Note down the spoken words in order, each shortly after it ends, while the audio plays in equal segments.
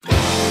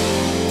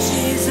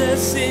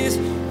Jesus is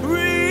real.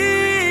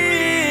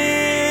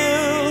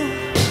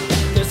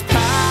 There's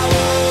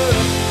power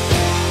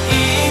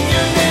in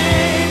your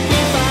name. We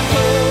find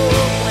hope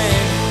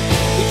when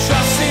we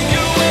trust in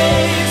your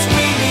ways.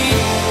 We need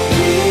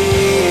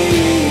you.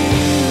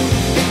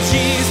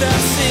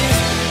 Jesus is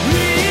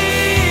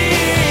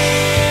real.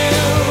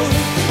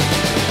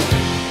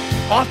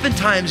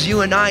 Oftentimes,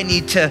 you and I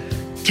need to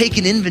take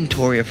an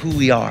inventory of who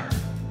we are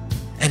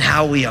and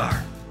how we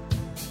are.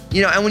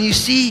 You know, and when you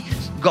see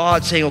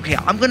God saying, okay,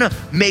 I'm gonna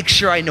make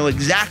sure I know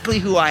exactly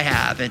who I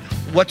have and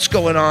what's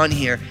going on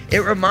here, it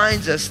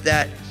reminds us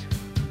that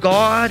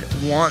God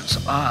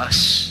wants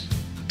us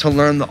to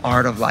learn the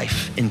art of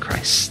life in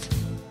Christ.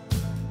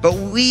 But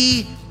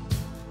we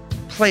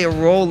play a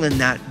role in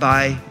that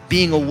by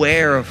being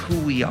aware of who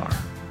we are,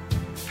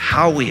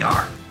 how we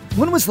are.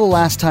 When was the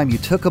last time you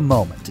took a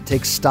moment to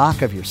take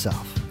stock of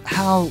yourself?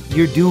 How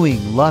you're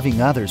doing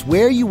loving others,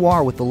 where you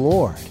are with the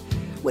Lord?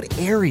 What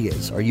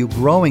areas are you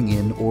growing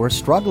in or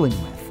struggling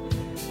with?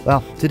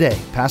 Well, today,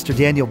 Pastor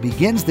Daniel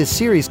begins this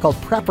series called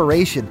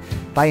Preparation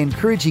by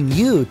encouraging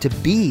you to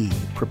be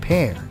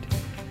prepared.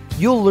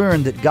 You'll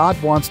learn that God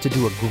wants to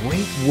do a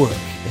great work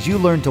as you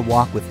learn to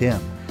walk with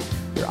Him.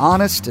 Your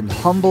honest and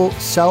humble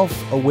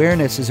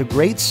self-awareness is a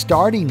great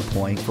starting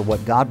point for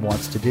what God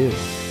wants to do.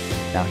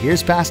 Now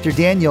here's Pastor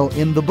Daniel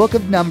in the book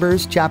of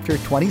Numbers, chapter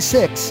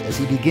 26, as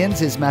he begins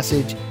his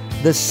message,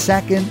 The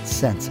Second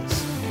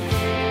Census.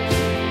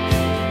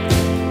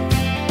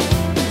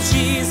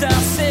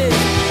 Jesus is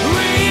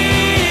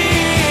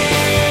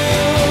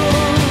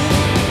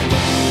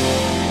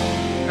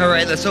All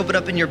right, let's open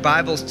up in your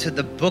Bibles to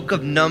the book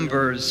of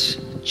Numbers,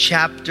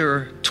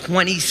 chapter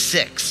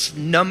 26.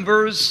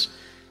 Numbers,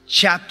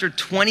 chapter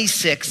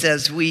 26,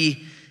 as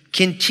we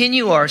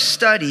continue our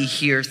study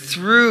here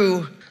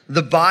through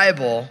the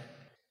Bible,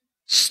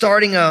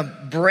 starting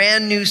a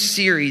brand new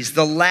series,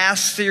 the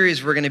last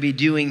series we're going to be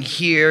doing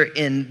here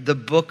in the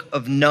book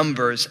of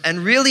Numbers. And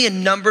really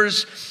in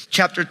Numbers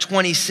chapter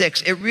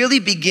 26, it really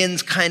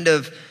begins kind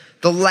of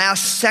the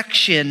last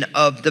section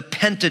of the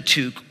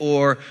Pentateuch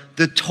or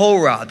the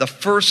Torah, the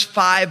first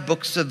 5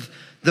 books of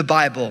the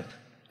Bible.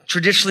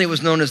 Traditionally, it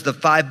was known as the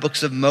 5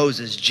 books of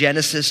Moses: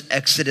 Genesis,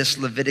 Exodus,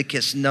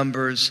 Leviticus,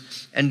 Numbers,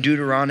 and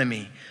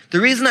Deuteronomy. The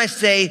reason I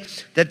say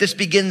that this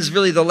begins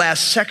really the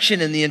last section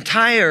in the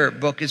entire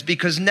book is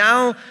because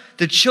now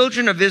the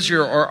children of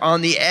Israel are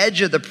on the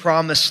edge of the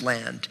promised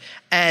land.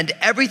 And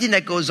everything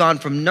that goes on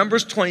from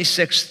Numbers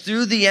 26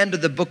 through the end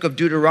of the book of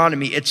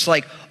Deuteronomy, it's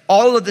like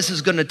all of this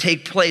is going to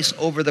take place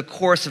over the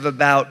course of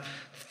about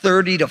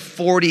 30 to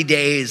 40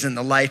 days in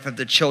the life of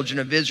the children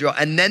of Israel.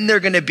 And then they're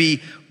going to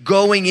be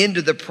going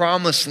into the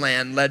promised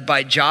land led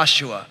by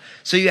Joshua.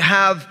 So you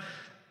have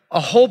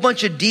a whole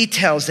bunch of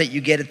details that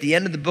you get at the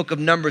end of the book of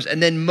Numbers,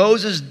 and then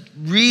Moses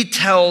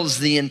retells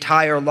the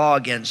entire law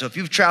again. So if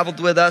you've traveled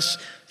with us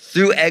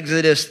through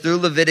Exodus, through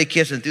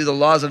Leviticus, and through the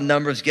laws of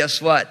Numbers,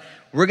 guess what?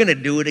 We're going to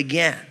do it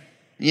again.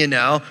 You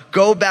know,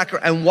 go back.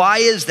 And why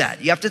is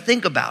that? You have to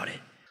think about it.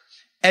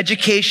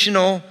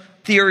 Educational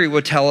theory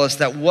will tell us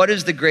that what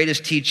is the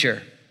greatest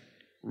teacher?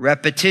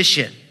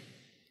 Repetition.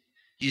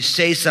 You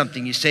say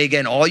something, you say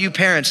again. All you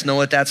parents know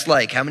what that's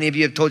like. How many of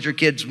you have told your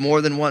kids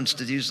more than once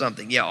to do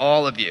something? Yeah,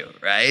 all of you,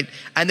 right?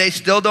 And they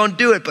still don't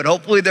do it, but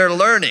hopefully they're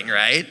learning,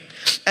 right?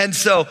 And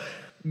so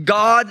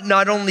God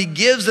not only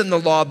gives them the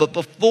law, but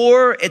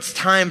before it's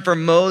time for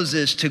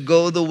Moses to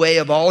go the way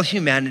of all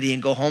humanity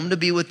and go home to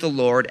be with the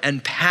Lord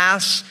and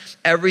pass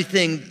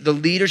everything, the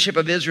leadership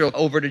of Israel,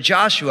 over to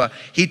Joshua,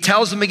 he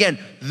tells them again,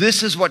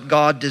 this is what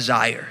God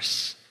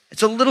desires.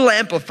 It's a little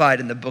amplified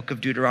in the book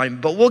of Deuteronomy,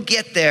 but we'll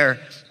get there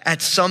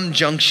at some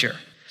juncture.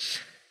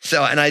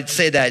 So, and I'd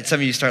say that some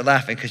of you start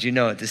laughing because you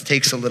know this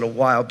takes a little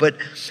while, but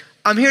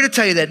I'm here to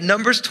tell you that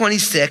Numbers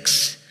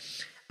 26,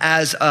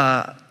 as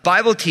a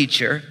Bible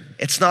teacher,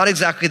 it's not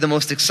exactly the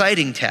most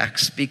exciting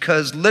text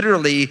because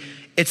literally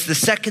it's the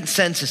second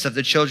census of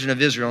the children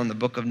of Israel in the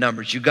book of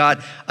Numbers. You got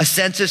a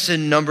census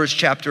in Numbers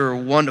chapter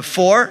 1 to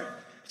 4.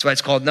 That's why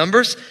it's called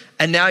Numbers.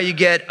 And now you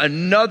get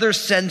another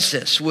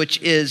census,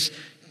 which is,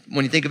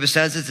 when you think of a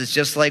census, it's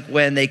just like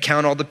when they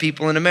count all the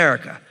people in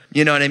America.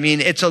 You know what I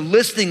mean? It's a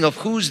listing of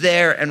who's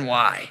there and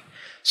why.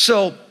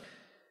 So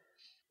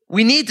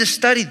we need to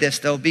study this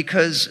though,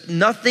 because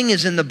nothing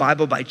is in the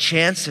Bible by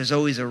chance. There's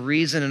always a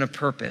reason and a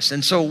purpose.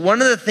 And so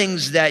one of the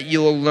things that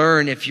you'll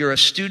learn if you're a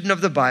student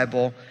of the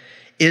Bible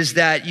is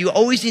that you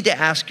always need to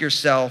ask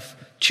yourself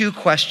 2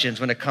 questions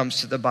when it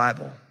comes to the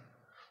Bible.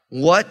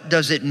 What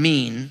does it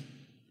mean?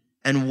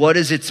 And what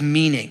is its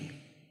meaning?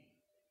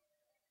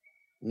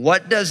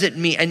 What does it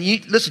mean? And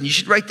listen, you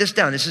should write this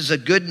down. This is a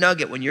good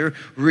nugget when you're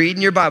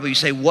reading your Bible. You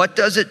say, what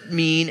does it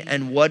mean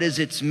and what is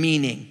its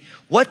meaning?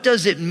 What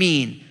does it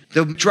mean?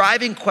 The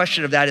driving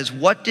question of that is,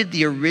 what did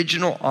the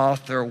original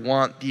author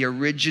want the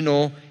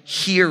original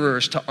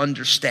hearers to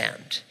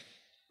understand?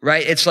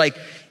 Right? It's like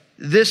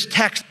this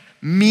text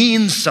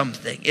means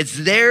something. It's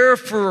there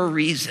for a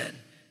reason.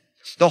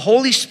 The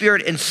Holy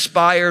Spirit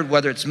inspired,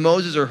 whether it's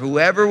Moses or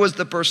whoever was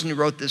the person who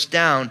wrote this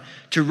down,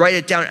 to write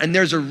it down, and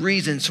there's a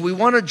reason. So we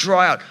want to draw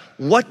out,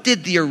 what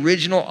did the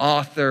original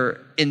author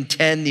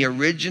intend the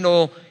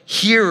original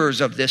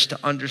hearers of this to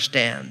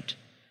understand?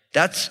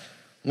 That's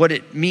what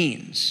it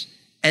means.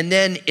 And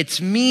then its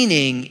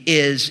meaning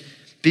is,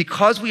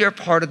 because we are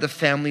part of the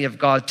family of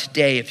God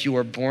today, if you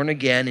are born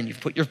again and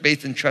you've put your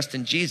faith and trust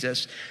in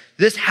Jesus,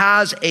 this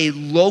has a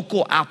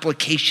local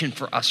application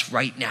for us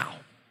right now.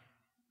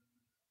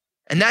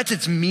 And that's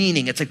its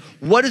meaning. It's like,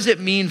 what does it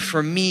mean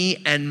for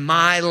me and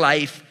my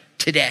life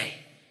today?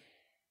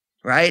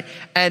 Right?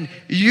 And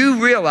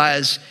you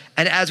realize,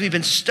 and as we've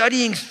been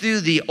studying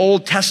through the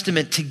Old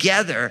Testament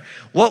together,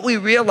 what we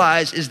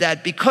realize is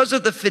that because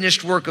of the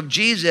finished work of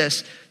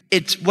Jesus,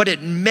 it's what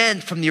it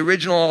meant from the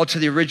original to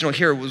the original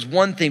here was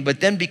one thing, but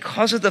then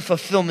because of the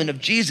fulfillment of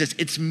Jesus,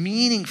 its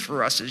meaning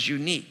for us is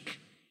unique.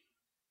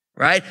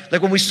 Right?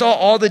 Like when we saw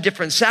all the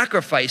different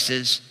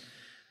sacrifices,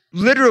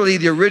 literally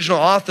the original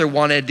author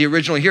wanted the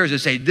original hearers to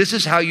say, this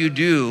is how you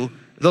do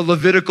the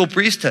Levitical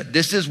priesthood.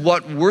 This is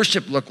what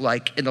worship looked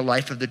like in the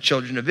life of the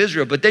children of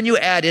Israel. But then you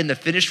add in the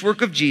finished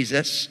work of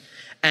Jesus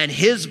and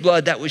his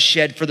blood that was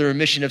shed for the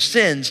remission of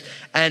sins.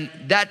 And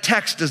that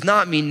text does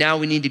not mean now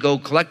we need to go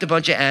collect a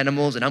bunch of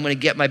animals and I'm going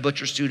to get my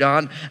butcher suit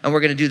on and we're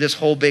going to do this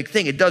whole big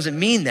thing. It doesn't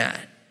mean that.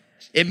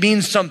 It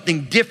means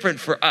something different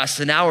for us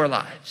in our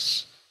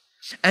lives.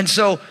 And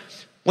so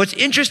what's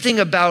interesting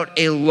about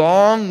a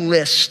long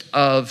list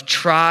of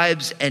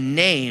tribes and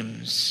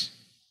names,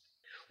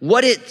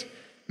 what it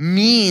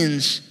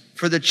means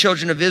for the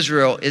children of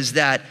Israel is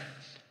that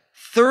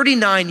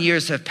 39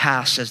 years have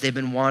passed as they've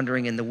been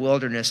wandering in the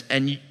wilderness,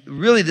 and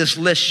really this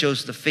list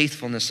shows the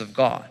faithfulness of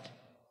God.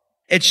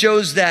 It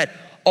shows that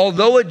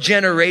although a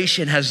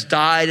generation has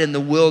died in the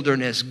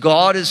wilderness,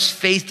 God is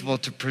faithful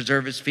to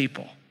preserve his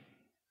people.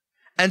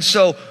 And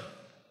so,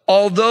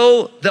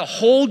 although the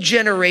whole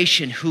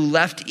generation who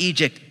left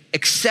Egypt,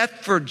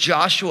 except for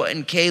Joshua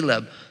and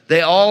Caleb, they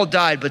all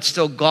died, but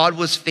still God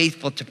was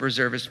faithful to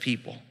preserve his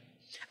people.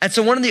 And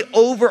so one of the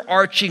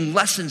overarching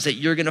lessons that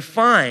you're going to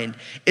find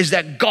is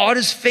that God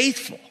is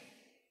faithful.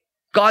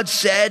 God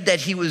said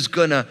that he was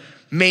going to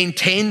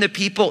maintain the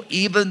people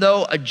even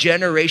though a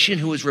generation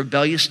who was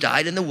rebellious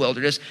died in the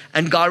wilderness,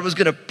 and God was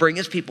going to bring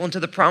his people into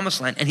the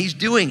promised land, and he's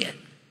doing it.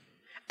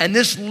 And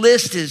this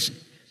list is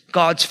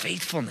God's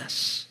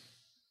faithfulness.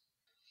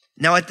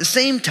 Now, at the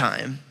same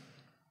time,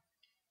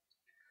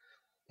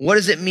 what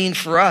does it mean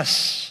for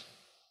us?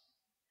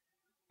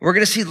 We're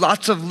going to see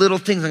lots of little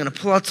things. I'm going to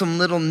pull out some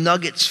little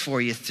nuggets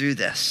for you through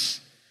this.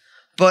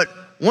 But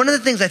one of the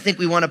things I think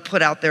we want to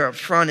put out there up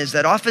front is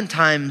that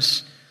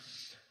oftentimes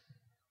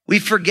we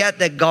forget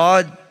that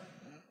God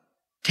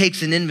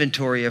takes an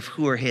inventory of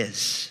who are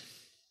his.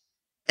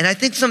 And I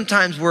think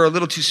sometimes we're a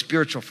little too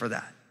spiritual for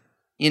that.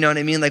 You know what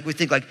I mean? Like we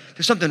think like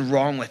there's something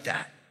wrong with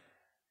that.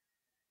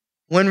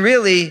 When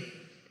really,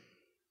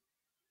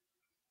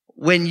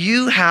 when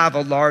you have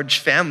a large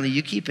family,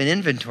 you keep an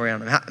inventory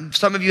on them.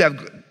 Some of you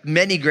have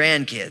many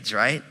grandkids,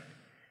 right?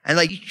 And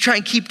like you try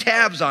and keep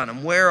tabs on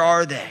them. Where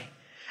are they?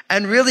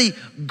 And really,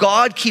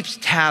 God keeps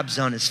tabs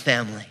on his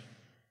family.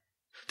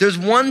 There's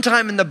one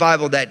time in the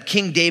Bible that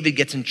King David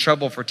gets in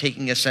trouble for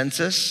taking a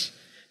census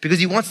because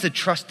he wants to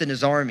trust in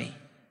his army.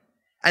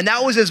 And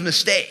that was his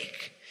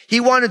mistake. He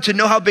wanted to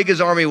know how big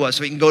his army was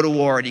so he can go to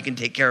war and he can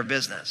take care of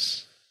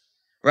business,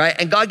 right?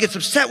 And God gets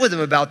upset with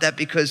him about that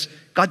because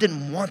God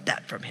didn't want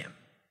that from him.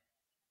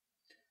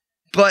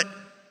 But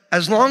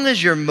as long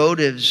as your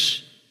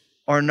motives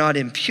are not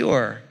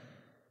impure,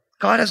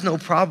 God has no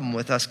problem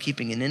with us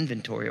keeping an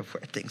inventory of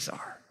where things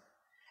are.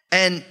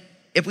 And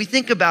if we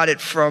think about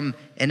it from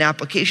an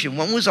application,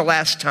 when was the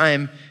last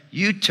time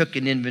you took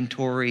an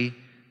inventory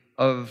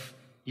of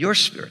your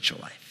spiritual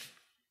life?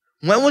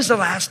 When was the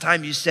last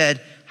time you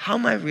said, how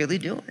am I really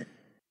doing?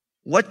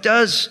 What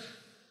does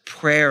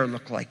prayer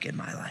look like in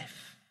my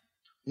life?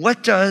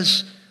 What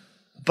does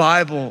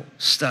Bible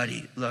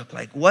study look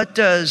like? What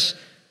does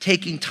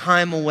taking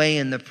time away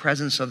in the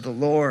presence of the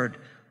Lord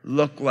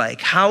look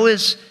like? How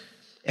is,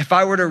 if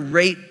I were to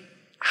rate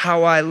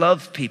how I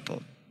love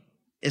people,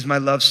 is my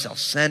love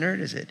self-centered?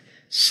 Is it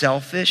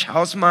selfish?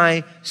 How's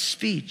my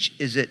speech?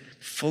 Is it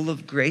full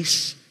of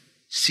grace,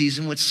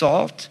 seasoned with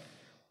salt?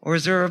 Or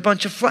is there a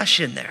bunch of flesh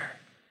in there?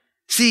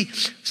 See,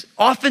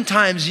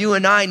 oftentimes you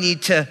and I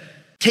need to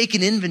take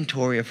an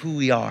inventory of who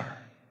we are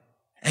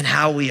and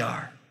how we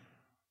are.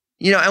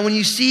 You know, and when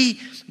you see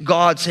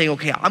God saying,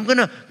 okay, I'm going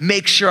to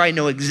make sure I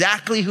know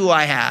exactly who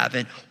I have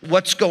and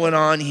what's going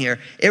on here,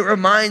 it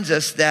reminds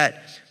us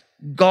that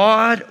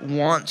God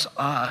wants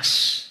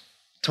us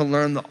to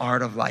learn the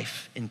art of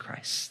life in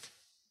Christ.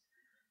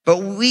 But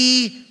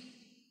we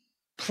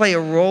play a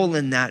role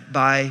in that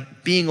by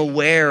being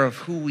aware of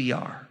who we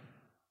are,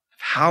 of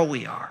how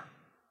we are.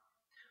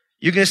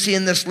 You're going to see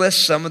in this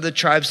list some of the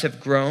tribes have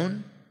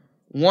grown.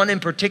 One in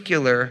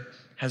particular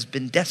has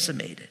been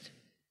decimated.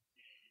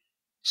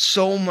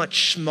 So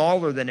much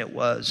smaller than it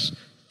was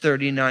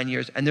 39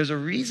 years. And there's a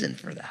reason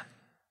for that.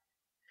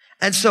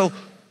 And so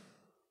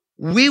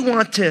we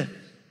want to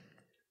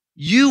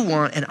You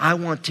want and I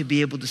want to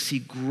be able to see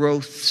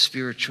growth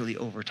spiritually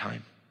over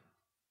time.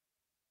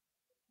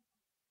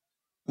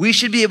 We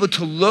should be able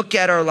to look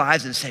at our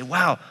lives and say,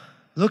 wow,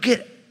 look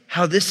at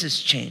how this has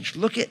changed.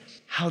 Look at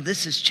how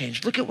this has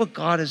changed. Look at what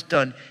God has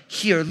done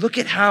here. Look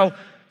at how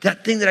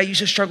that thing that I used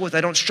to struggle with,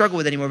 I don't struggle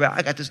with anymore. But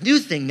I got this new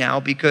thing now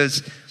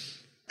because,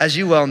 as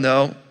you well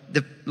know,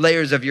 the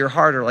layers of your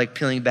heart are like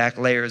peeling back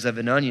layers of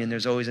an onion.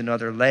 There's always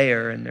another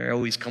layer, and they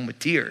always come with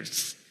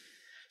tears.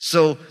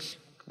 So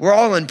we're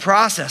all in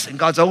process, and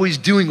God's always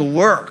doing a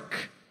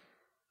work.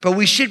 But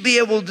we should be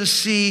able to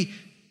see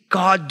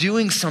God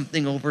doing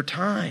something over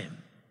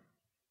time,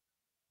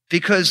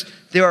 because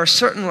there are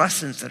certain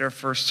lessons that are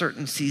for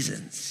certain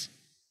seasons.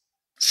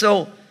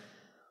 So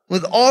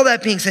with all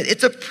that being said,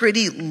 it's a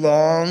pretty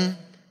long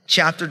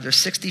chapter. There's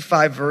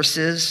 65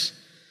 verses.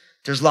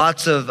 There's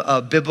lots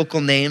of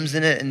biblical names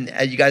in it. And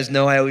as you guys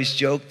know, I always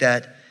joke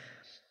that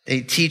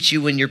they teach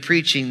you when you're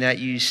preaching that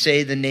you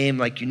say the name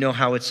like you know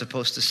how it's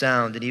supposed to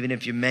sound. And even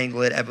if you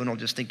mangle it, everyone will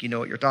just think you know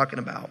what you're talking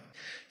about.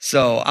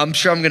 So I'm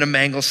sure I'm going to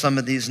mangle some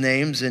of these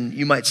names, and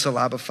you might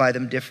syllabify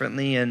them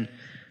differently. And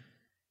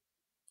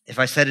if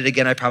I said it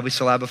again, I'd probably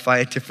syllabify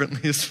it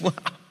differently as well.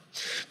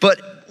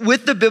 But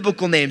with the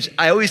biblical names,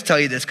 I always tell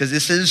you this because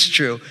this is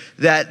true,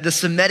 that the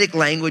Semitic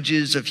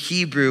languages of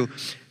Hebrew,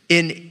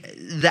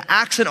 the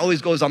accent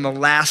always goes on the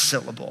last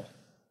syllable.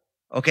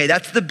 Okay,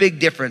 that's the big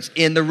difference.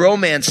 In the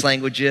Romance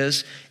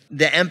languages,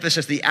 the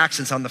emphasis, the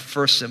accent's on the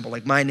first symbol.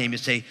 Like my name, you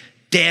say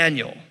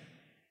Daniel.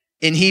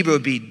 In Hebrew, it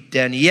would be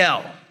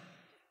Daniel.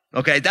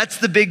 Okay, that's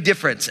the big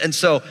difference. And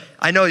so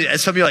I know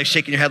some of you are like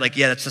shaking your head like,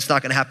 yeah, that's just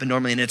not going to happen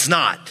normally, and it's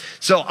not.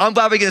 So I'm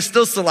probably going to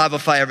still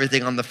syllabify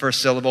everything on the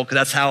first syllable because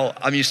that's how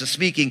I'm used to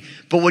speaking.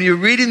 But when you're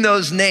reading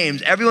those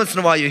names, every once in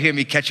a while you hear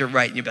me catch it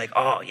right, and you'll be like,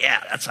 oh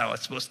yeah, that's how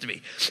it's supposed to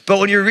be. But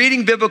when you're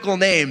reading biblical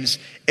names,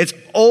 it's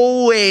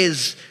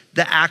always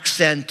the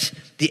accent,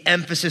 the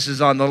emphasis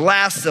is on the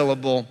last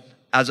syllable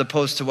as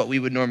opposed to what we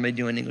would normally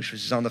do in English,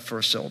 which is on the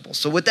first syllable.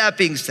 So with that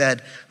being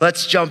said,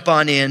 let's jump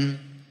on in.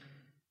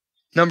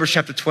 Numbers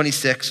chapter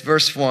 26,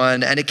 verse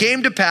 1. And it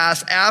came to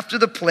pass after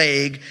the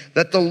plague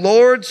that the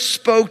Lord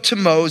spoke to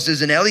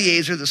Moses and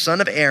Eleazar, the son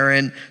of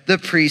Aaron, the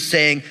priest,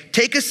 saying,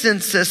 take a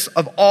census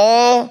of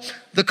all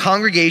the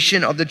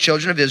congregation of the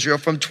children of Israel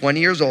from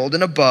 20 years old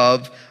and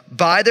above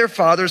by their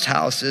fathers'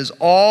 houses,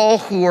 all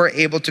who are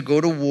able to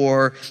go to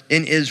war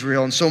in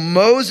Israel. And so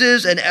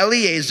Moses and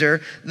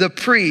Eleazar, the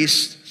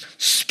priest,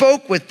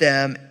 spoke with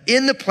them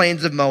in the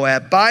plains of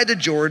Moab by the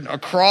Jordan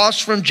across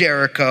from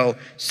Jericho,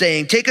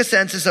 saying, take a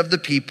census of the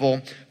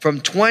people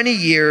from 20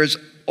 years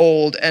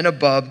old and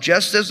above,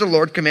 just as the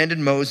Lord commanded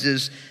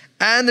Moses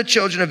and the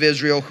children of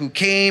Israel who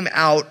came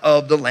out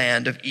of the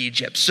land of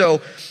Egypt.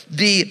 So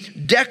the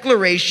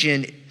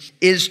declaration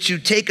is to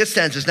take a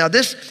census. Now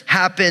this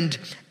happened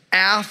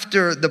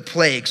after the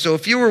plague. So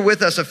if you were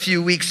with us a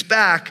few weeks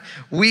back,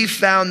 we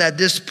found that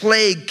this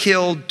plague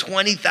killed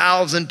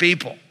 20,000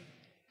 people.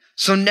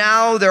 So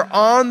now they're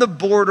on the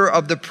border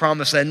of the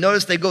promised land.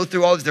 Notice they go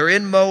through all this. They're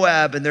in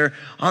Moab, and they're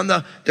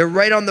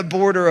right on the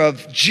border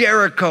of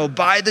Jericho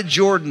by the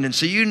Jordan. And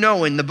so you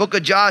know in the book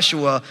of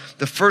Joshua,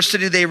 the first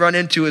city they run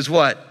into is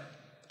what?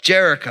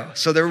 Jericho.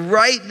 So they're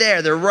right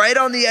there. They're right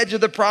on the edge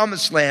of the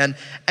promised land.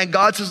 And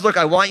God says, look,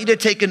 I want you to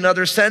take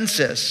another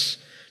census.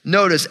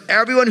 Notice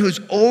everyone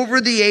who's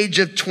over the age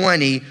of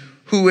 20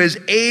 who is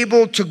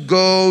able to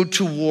go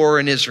to war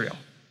in Israel.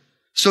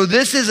 So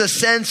this is a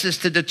census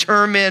to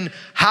determine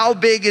how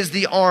big is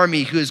the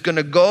army who is going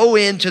to go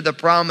into the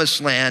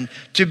promised land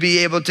to be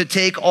able to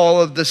take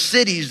all of the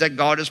cities that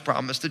God has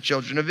promised the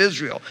children of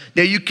Israel.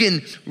 Now you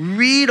can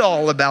read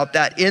all about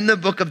that in the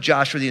book of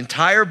Joshua. The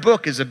entire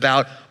book is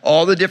about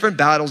all the different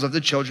battles of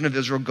the children of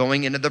Israel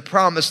going into the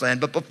promised land.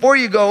 But before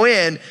you go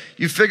in,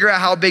 you figure out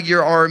how big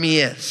your army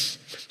is.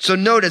 So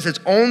notice it's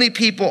only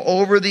people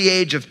over the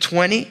age of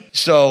 20.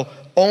 So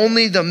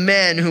only the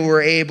men who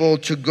were able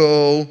to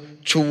go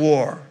to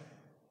war.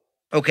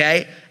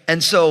 Okay?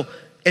 And so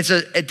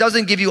it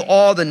doesn't give you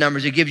all the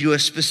numbers. It gives you a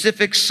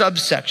specific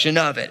subsection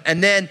of it.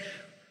 And then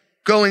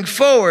going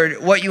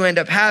forward, what you end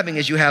up having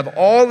is you have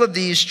all of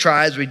these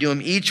tribes. We do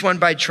them each one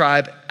by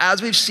tribe.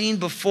 As we've seen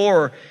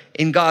before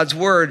in God's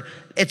word,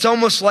 it's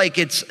almost like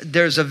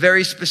there's a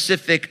very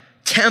specific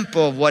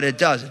tempo of what it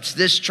does. It's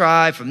this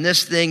tribe from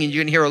this thing, and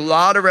you're gonna hear a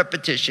lot of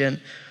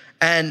repetition.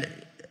 And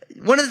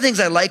one of the things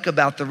I like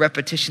about the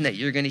repetition that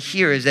you're going to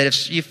hear is that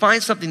if you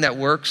find something that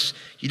works,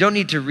 you don't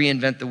need to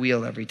reinvent the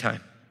wheel every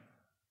time.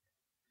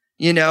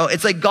 You know,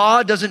 it's like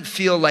God doesn't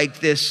feel like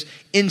this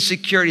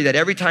insecurity that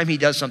every time he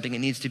does something, it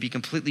needs to be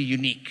completely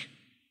unique.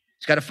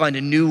 He's got to find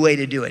a new way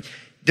to do it.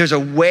 There's a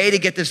way to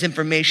get this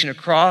information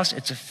across.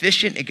 It's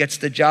efficient. It gets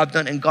the job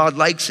done, and God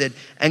likes it.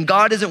 And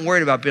God isn't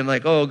worried about being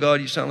like, oh,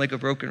 God, you sound like a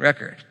broken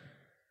record.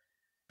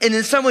 And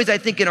in some ways, I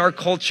think in our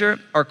culture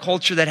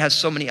that has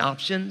so many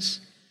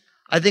options,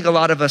 I think a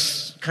lot of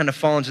us kind of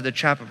fall into the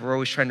trap of we're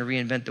always trying to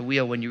reinvent the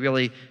wheel when you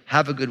really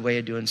have a good way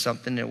of doing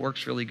something and it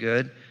works really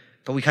good,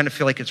 but we kind of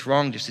feel like it's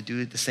wrong just to do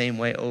it the same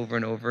way over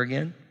and over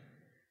again.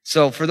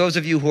 So for those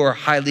of you who are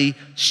highly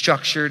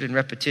structured and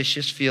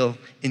repetitious, feel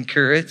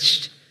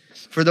encouraged.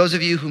 For those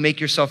of you who make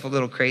yourself a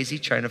little crazy,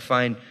 trying to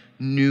find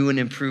new and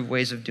improved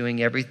ways of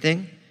doing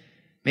everything,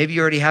 maybe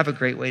you already have a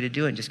great way to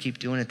do it and just keep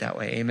doing it that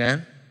way.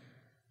 Amen?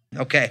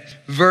 Okay,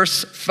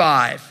 verse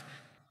 5,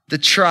 the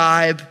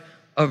tribe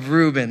of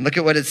Reuben. Look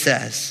at what it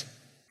says.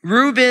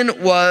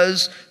 Reuben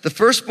was the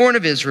firstborn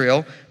of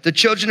Israel. The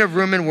children of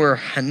Reuben were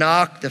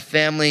Hanok, the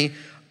family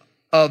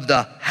of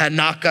the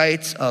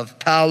Hanokites, of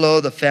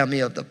Palu, the family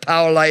of the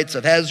Paulites,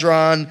 of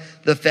Hezron,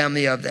 the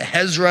family of the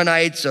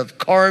Hezronites, of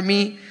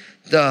Carmi,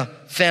 the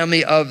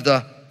family of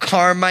the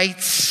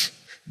Carmites.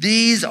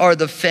 These are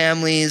the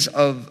families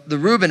of the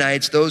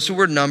Reubenites. Those who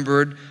were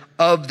numbered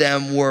of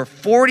them were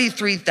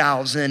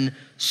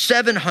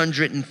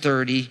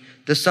 43,730.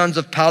 The sons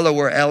of Palu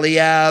were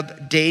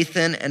Eliab,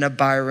 Dathan, and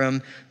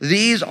Abiram.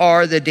 These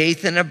are the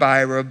Dathan and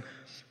Abiram,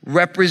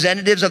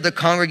 representatives of the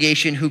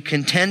congregation who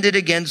contended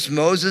against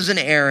Moses and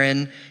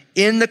Aaron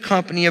in the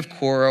company of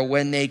Korah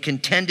when they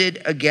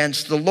contended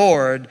against the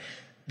Lord.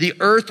 The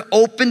earth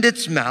opened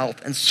its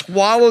mouth and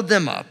swallowed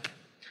them up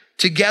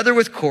together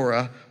with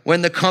Korah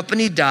when the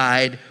company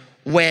died,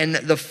 when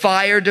the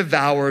fire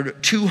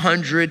devoured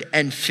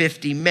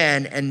 250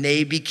 men and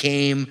they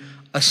became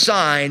a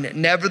sign.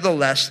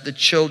 Nevertheless, the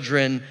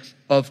children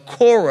of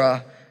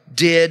Korah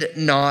did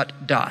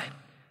not die.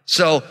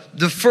 So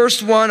the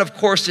first one, of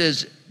course,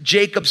 is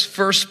Jacob's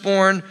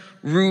firstborn,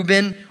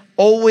 Reuben.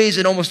 Always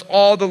in almost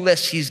all the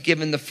lists, he's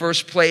given the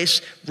first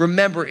place.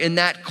 Remember, in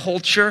that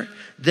culture,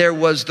 there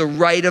was the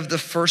right of the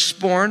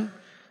firstborn.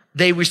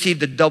 They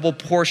received a double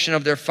portion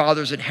of their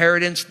father's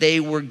inheritance. They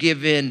were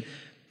given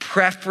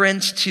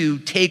preference to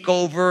take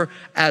over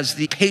as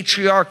the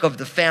patriarch of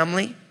the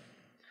family.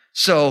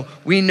 So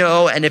we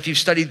know, and if you've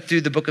studied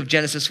through the book of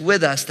Genesis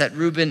with us, that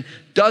Reuben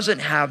doesn't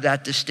have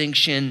that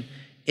distinction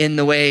in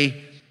the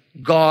way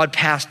God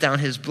passed down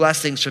his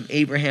blessings from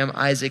Abraham,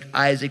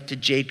 Isaac to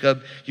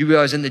Jacob. You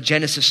realize in the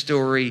Genesis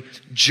story,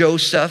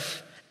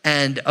 Joseph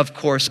and, of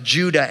course,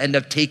 Judah end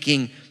up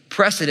taking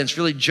precedence.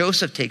 Really,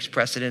 Joseph takes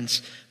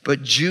precedence,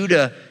 but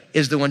Judah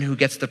is the one who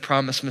gets the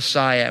promised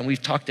Messiah, and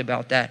we've talked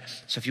about that.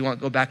 So if you want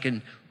to go back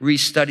and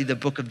restudy the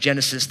book of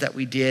Genesis that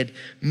we did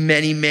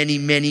many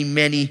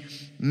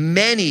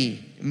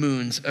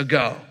moons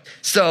ago.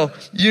 So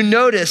you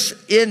notice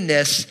in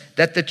this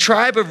that the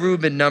tribe of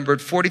Reuben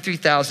numbered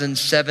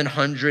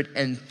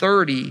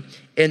 43,730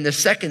 in the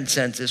second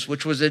census,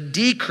 which was a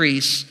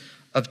decrease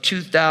of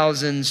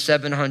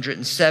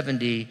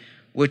 2,770,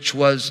 which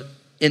was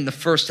in the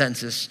first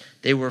census.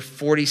 They were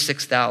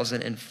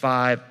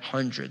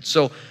 46,500.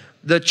 So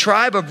the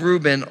tribe of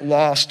Reuben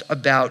lost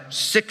about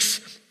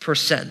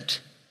 6%.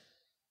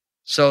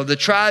 So the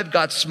tribe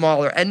got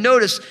smaller. And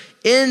notice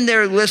in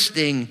their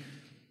listing,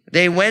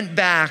 they went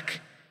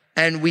back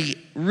and we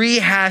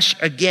rehash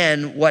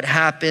again what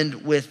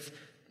happened with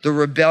the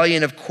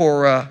rebellion of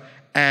Korah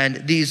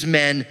and these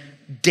men,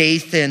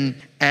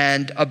 Dathan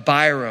and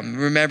Abiram.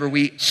 Remember,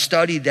 we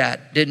studied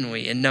that, didn't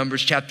we, in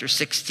Numbers chapter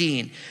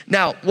 16.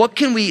 Now, what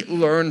can we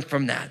learn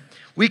from that?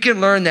 We can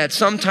learn that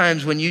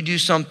sometimes when you do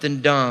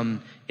something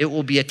dumb, it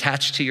will be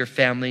attached to your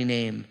family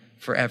name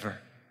forever.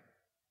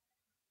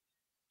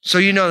 So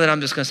you know that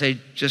I'm just going to say,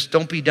 just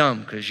don't be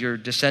dumb, because your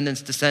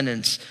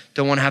descendants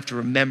don't want to have to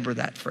remember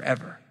that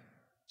forever.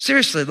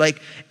 Seriously,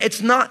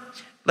 it's not,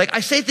 I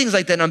say things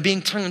like that and I'm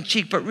being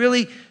tongue-in-cheek, but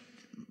really,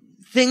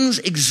 things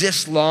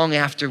exist long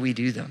after we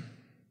do them.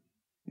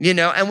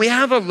 And we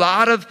have a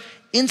lot of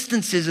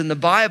instances in the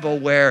Bible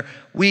where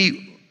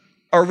we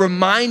are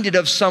reminded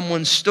of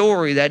someone's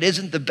story that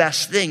isn't the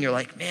best thing. You're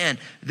like, man,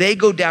 they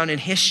go down in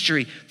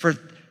history for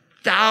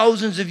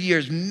thousands of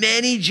years,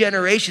 many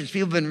generations.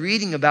 People have been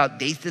reading about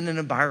Dathan and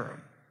Abiram.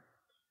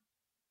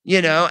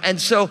 And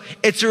so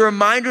it's a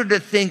reminder to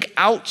think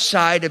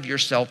outside of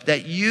yourself,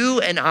 that you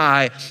and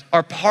I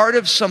are part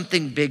of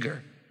something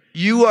bigger.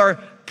 You are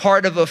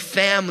part of a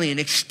family, an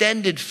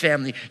extended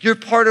family. You're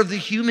part of the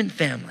human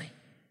family.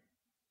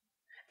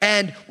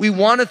 And we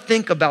want to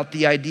think about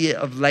the idea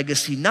of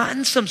legacy, not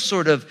in some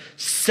sort of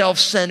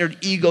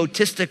self-centered,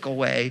 egotistical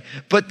way,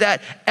 but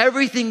that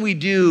everything we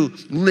do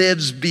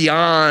lives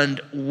beyond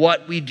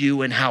what we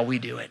do and how we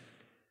do it.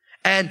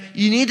 And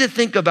you need to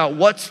think about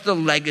what's the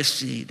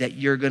legacy that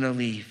you're going to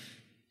leave.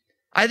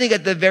 I think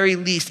at the very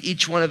least,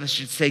 each one of us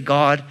should say,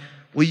 God,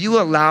 will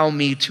you allow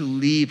me to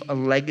leave a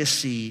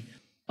legacy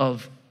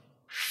of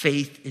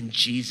faith in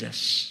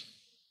Jesus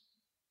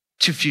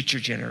to future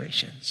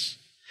generations?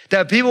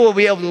 That people will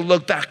be able to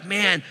look back,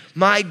 man,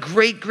 my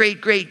great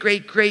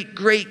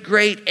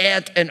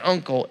aunt and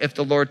uncle, if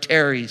the Lord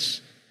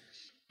tarries,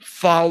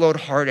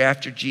 followed hard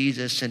after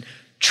Jesus and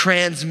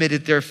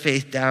transmitted their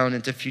faith down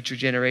into future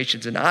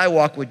generations. And I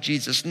walk with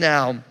Jesus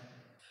now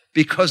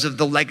because of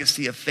the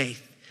legacy of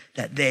faith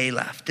that they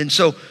left. And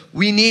so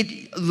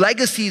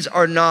legacies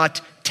are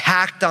not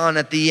tacked on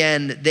at the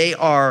end. They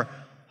are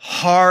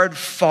hard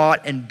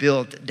fought and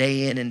built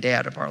day in and day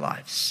out of our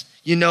lives.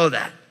 You know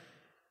that.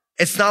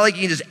 It's not like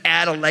you can just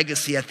add a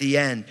legacy at the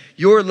end.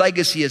 Your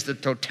legacy is the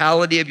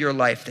totality of your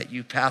life that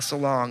you pass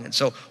along. And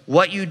so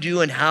what you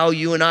do and how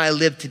you and I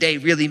live today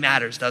really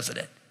matters, doesn't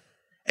it?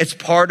 It's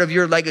part of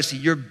your legacy.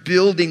 You're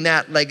building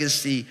that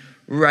legacy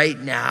right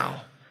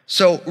now.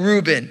 So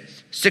Reuben,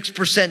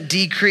 6%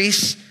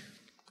 decrease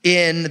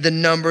in the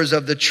numbers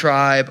of the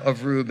tribe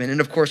of Reuben. And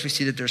of course, we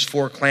see that there's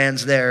 4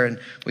 clans there, and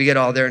we get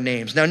all their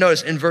names. Now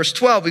notice, in verse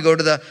 12, we go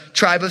to the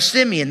tribe of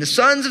Simeon. The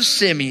sons of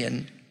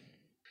Simeon,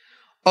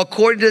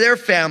 according to their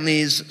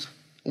families,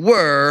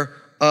 were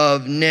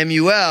of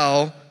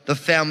Nemuel, the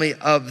family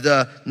of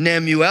the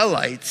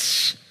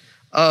Nemuelites,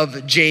 of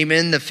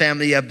Jamin, the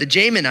family of the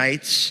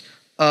Jaminites,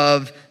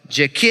 of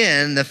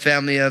Jachin, the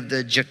family of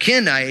the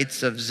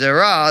Jachinites, of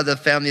Zerah, the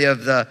family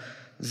of the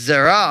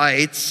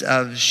Zerahites,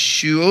 of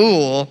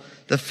Shaul,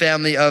 the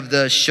family of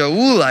the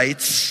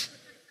Shaulites.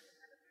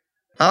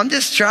 I'm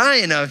just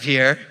trying up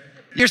here.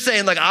 You're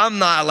saying, like, I'm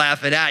not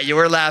laughing at you.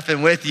 We're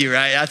laughing with you,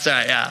 right? That's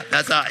right, yeah.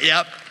 That's right,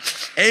 yep.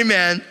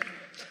 Amen.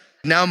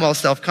 Now I'm all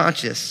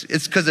self-conscious.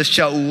 It's because of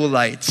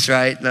Shaulites,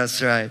 right?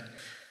 That's right.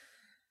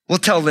 We'll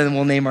tell Lynn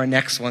we'll name our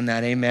next one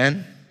that,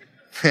 amen?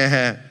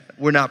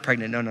 We're not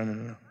pregnant. No.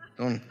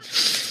 Don't.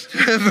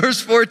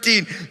 Verse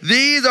 14,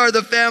 these are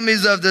the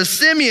families of the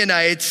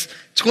Simeonites,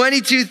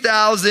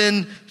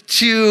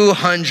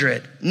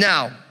 22,200.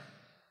 Now,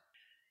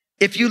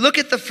 if you look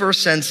at the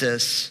first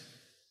census,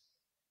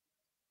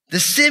 the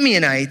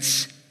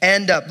Simeonites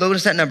end up,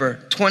 notice that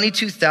number,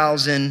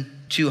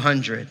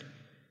 22,200. Do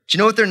you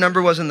know what their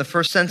number was in the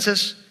first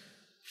census?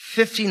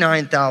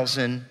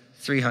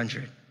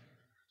 59,300.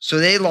 So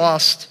they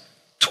lost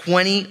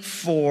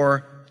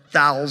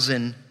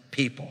 24,000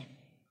 people,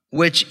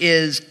 which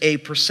is a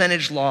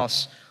percentage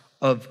loss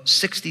of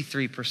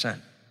 63%.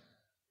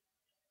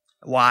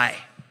 Why?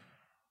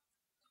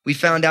 We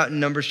found out in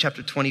Numbers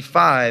chapter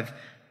 25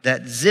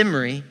 that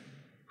Zimri,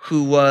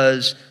 who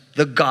was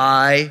the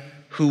guy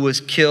who was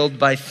killed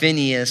by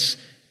Phinehas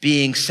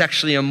being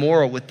sexually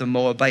immoral with the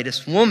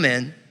Moabitess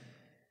woman,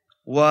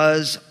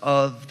 was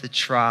of the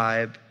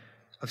tribe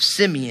of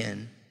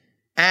Simeon.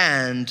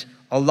 And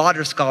a lot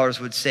of scholars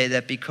would say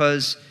that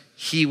because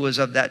he was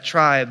of that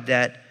tribe,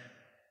 that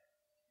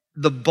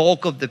the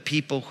bulk of the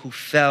people who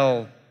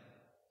fell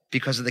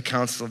because of the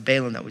council of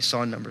Balaam that we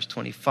saw in Numbers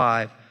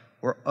 25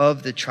 were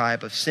of the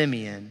tribe of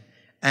Simeon.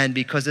 And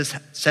because this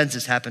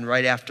census happened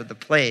right after the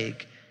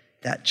plague,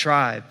 that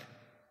tribe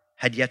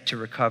had yet to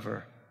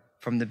recover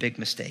from the big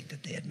mistake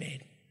that they had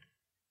made.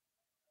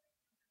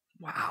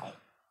 Wow.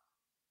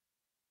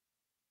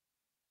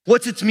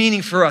 What's its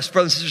meaning for us?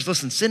 Brothers and sisters,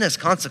 listen, sin has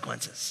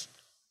consequences.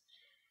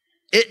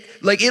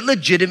 It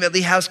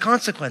legitimately has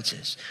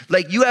consequences.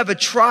 Like, you have a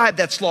tribe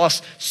that's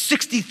lost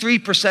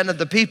 63% of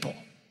the people.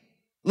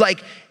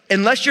 Like,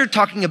 unless you're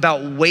talking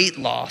about weight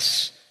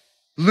loss,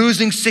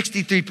 losing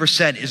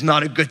 63% is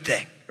not a good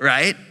thing,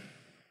 right?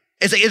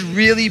 It's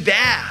really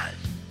bad.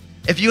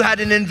 If you had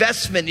an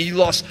investment and you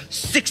lost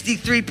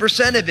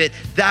 63% of it,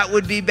 that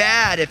would be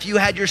bad. If you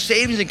had your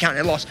savings account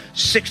and lost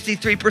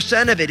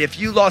 63% of it, if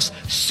you lost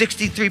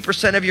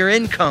 63% of your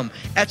income,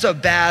 that's a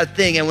bad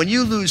thing. And when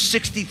you lose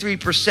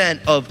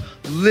 63% of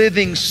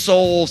living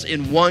souls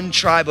in one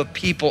tribe of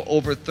people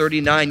over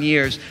 39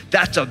 years,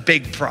 that's a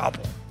big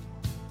problem.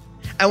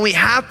 And we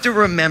have to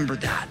remember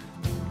that.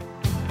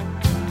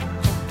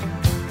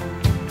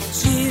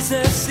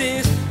 Jesus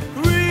is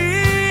real.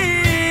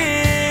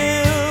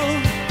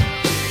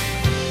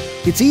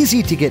 It's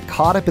easy to get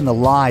caught up in the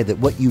lie that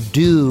what you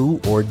do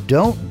or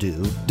don't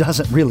do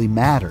doesn't really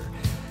matter.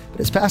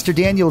 But as Pastor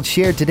Daniel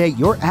shared today,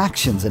 your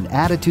actions and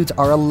attitudes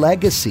are a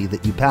legacy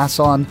that you pass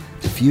on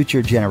to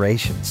future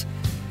generations.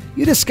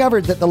 You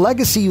discovered that the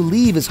legacy you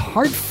leave is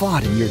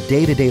hard-fought in your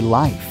day-to-day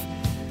life.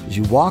 As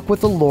you walk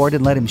with the Lord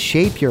and let Him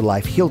shape your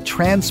life, He'll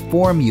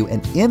transform you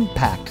and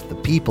impact the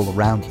people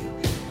around you.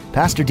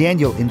 Pastor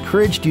Daniel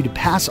encouraged you to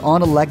pass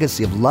on a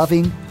legacy of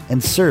loving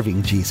and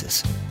serving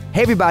Jesus.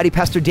 Hey everybody,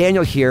 Pastor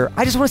Daniel here.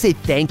 I just want to say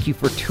thank you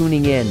for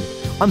tuning in.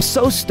 I'm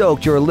so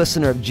stoked you're a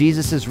listener of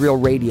Jesus is Real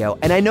Radio,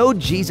 and I know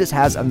Jesus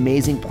has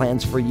amazing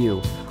plans for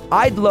you.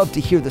 I'd love to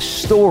hear the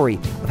story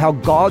of how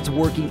God's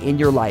working in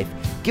your life.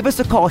 Give us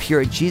a call here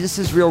at Jesus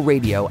is Real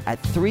Radio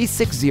at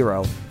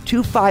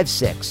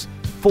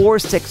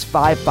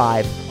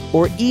 360-256-4655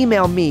 or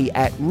email me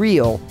at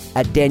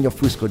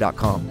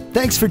real@danielfusco.com.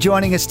 Thanks for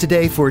joining us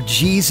today for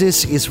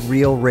Jesus is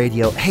Real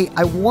Radio. Hey,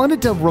 I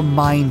wanted to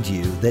remind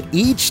you that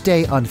each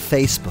day on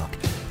Facebook,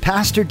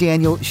 Pastor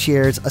Daniel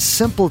shares a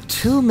simple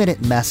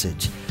 2-minute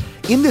message.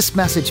 In this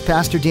message,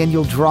 Pastor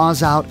Daniel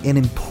draws out an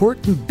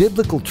important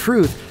biblical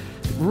truth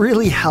that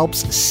really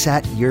helps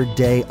set your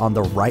day on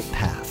the right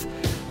path.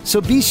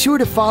 So be sure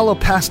to follow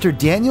Pastor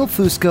Daniel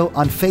Fusco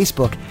on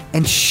Facebook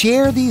and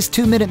share these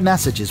 2-minute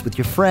messages with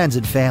your friends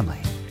and family.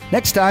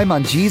 Next time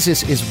on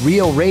Jesus is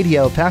Real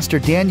Radio, Pastor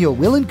Daniel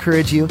will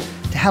encourage you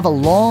to have a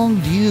long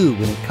view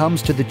when it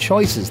comes to the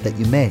choices that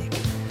you make.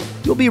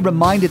 You'll be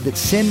reminded that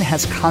sin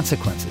has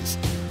consequences.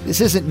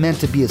 This isn't meant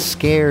to be a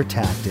scare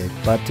tactic,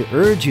 but to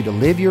urge you to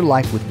live your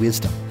life with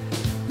wisdom.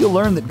 You'll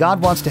learn that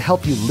God wants to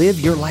help you live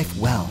your life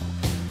well.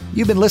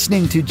 You've been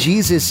listening to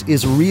Jesus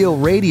is Real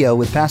Radio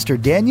with Pastor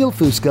Daniel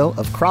Fusco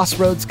of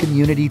Crossroads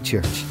Community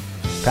Church.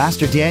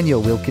 Pastor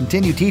Daniel will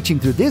continue teaching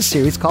through this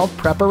series called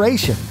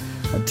Preparation.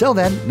 Until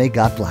then, may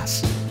God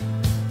bless.